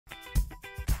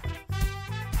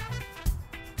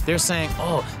They're saying,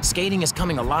 oh, skating is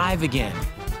coming alive again.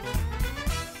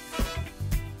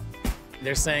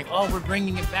 They're saying, oh, we're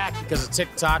bringing it back because of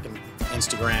TikTok and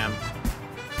Instagram.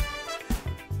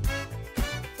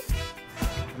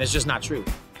 And it's just not true.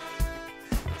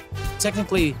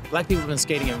 Technically, black people have been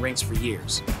skating in rinks for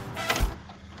years.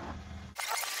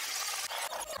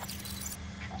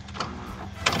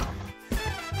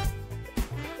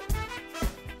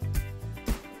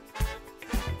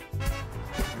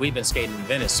 We've been skating in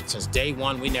Venice since day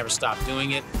one. We never stopped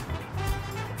doing it.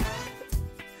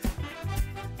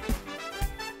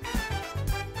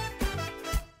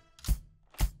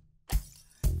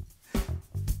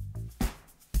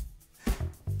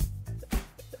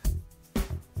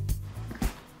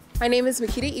 My name is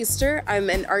Makita Easter.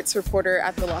 I'm an arts reporter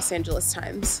at the Los Angeles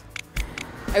Times.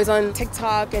 I was on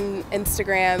TikTok and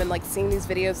Instagram and like seeing these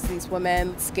videos of these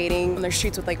women skating on their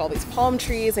streets with like all these palm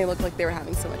trees. They looked like they were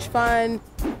having so much fun.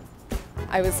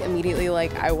 I was immediately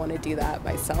like, I want to do that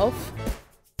myself.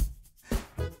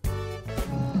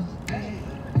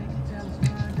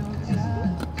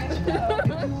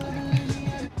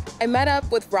 I met up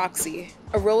with Roxy,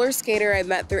 a roller skater I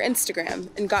met through Instagram,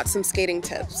 and got some skating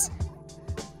tips.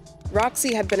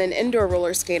 Roxy had been an indoor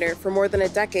roller skater for more than a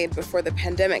decade before the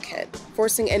pandemic hit,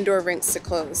 forcing indoor rinks to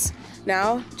close.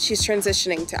 Now, she's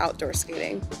transitioning to outdoor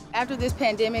skating. After this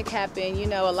pandemic happened, you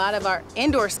know, a lot of our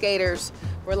indoor skaters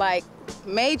were like,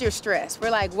 major stress.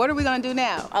 We're like, what are we gonna do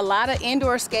now? A lot of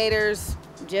indoor skaters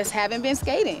just haven't been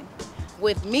skating.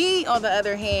 With me, on the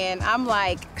other hand, I'm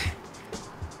like,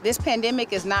 this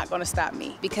pandemic is not gonna stop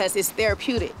me because it's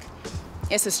therapeutic.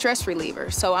 It's a stress reliever.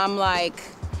 So I'm like,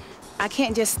 I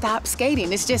can't just stop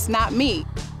skating. It's just not me.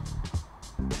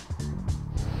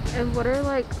 And what are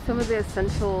like some of the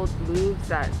essential moves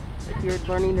that if you're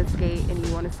learning to skate and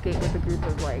you want to skate with a group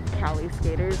of like Cali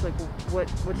skaters, like what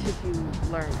should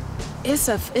you learn?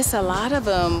 It's a lot of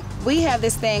them. We have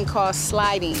this thing called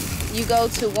sliding. You go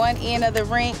to one end of the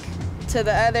rink to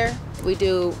the other. We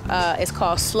do, it's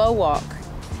called slow walk.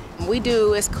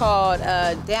 It's called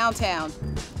downtown.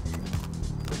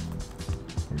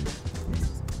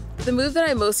 The move that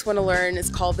I most want to learn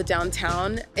is called the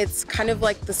downtown. It's kind of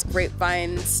like this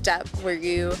grapevine step where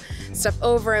you step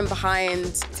over and behind.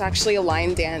 It's actually a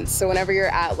line dance. So whenever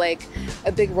you're at like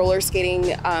a big roller skating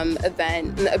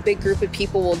event, a big group of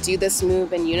people will do this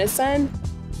move in unison.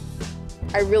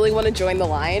 I really want to join the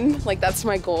line. Like that's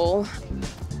my goal.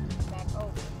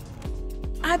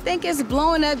 I think it's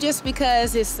blowing up just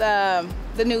because it's the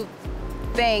new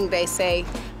thing, they say.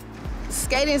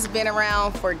 Skating's been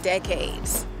around for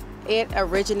decades. It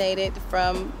originated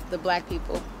from the black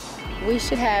people. We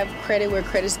should have credit where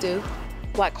credit's due.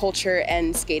 Black culture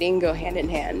and skating go hand in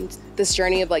hand. This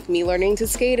journey of like me learning to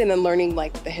skate and then learning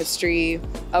like the history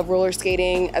of roller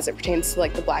skating as it pertains to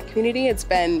like the black community, it's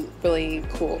been really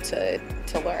cool to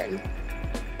learn.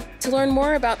 To learn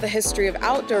more about the history of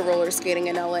outdoor roller skating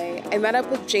in LA, I met up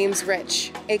with James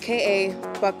Rich, AKA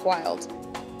Buck Wild.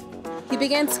 He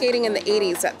began skating in the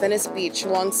 80s at Venice Beach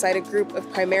alongside a group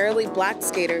of primarily black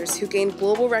skaters who gained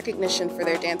global recognition for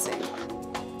their dancing.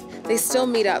 They still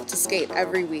meet up to skate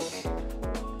every week.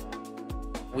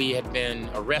 We had been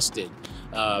arrested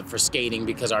for skating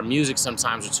because our music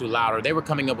sometimes were too loud, or they were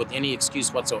coming up with any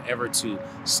excuse whatsoever to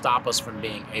stop us from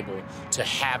being able to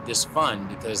have this fun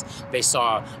because they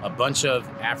saw a bunch of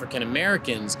African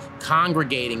Americans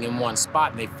congregating in one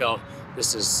spot and they felt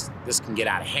this can get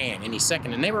out of hand any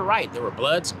second. And they were right. There were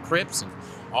Bloods and Crips and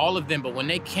all of them, but when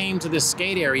they came to this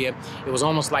skate area, it was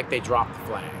almost like they dropped the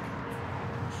flag.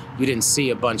 You didn't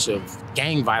see a bunch of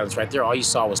gang violence right there. All you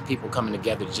saw was people coming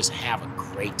together to just have a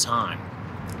great time.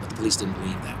 But the police didn't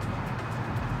believe that.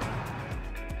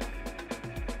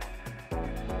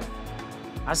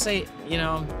 I say, you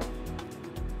know,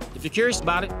 if you're curious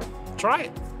about it, try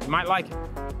it. You might like it.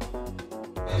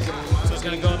 So it's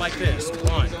gonna go like this.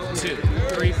 1, 2,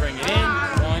 3, bring it in.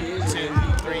 1, 2,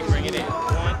 3, bring it in.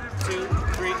 1, 2,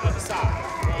 3, other side.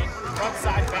 1, front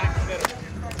side, back, middle.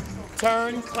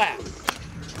 Turn, clap.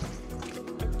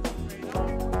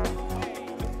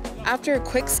 After a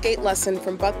quick skate lesson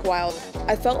from Buck Wild,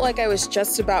 I felt like I was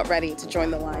just about ready to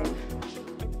join the line.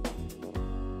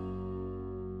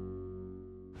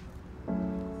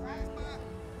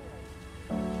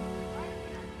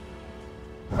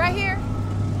 Right here.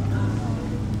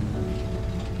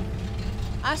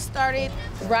 I started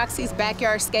Roxy's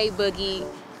Backyard Skate Boogie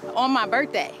on my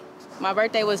birthday. My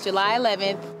birthday was July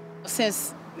 11th.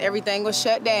 Since everything was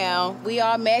shut down, we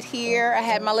all met here. I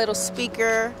had my little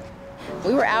speaker.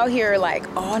 We were out here like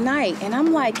all night, and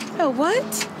I'm like, you know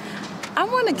what? I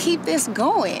want to keep this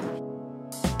going.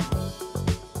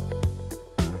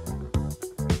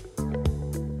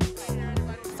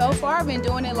 So far, I've been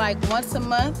doing it like once a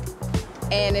month,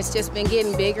 and it's just been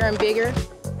getting bigger and bigger.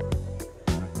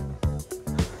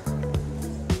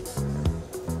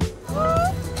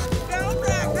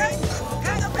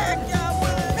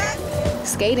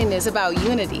 Skating is about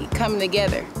unity, coming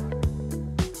together.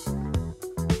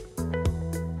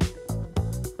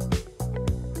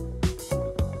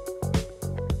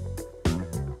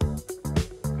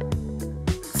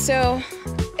 So,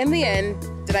 in the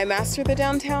end, did I master the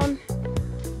downtown?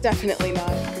 Definitely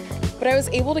not. But I was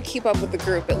able to keep up with the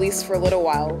group, at least for a little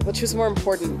while, which was more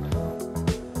important.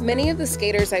 Many of the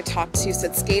skaters I talked to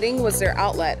said skating was their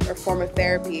outlet or form of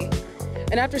therapy.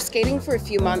 And after skating for a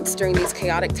few months during these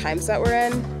chaotic times that we're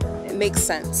in, it makes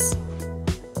sense.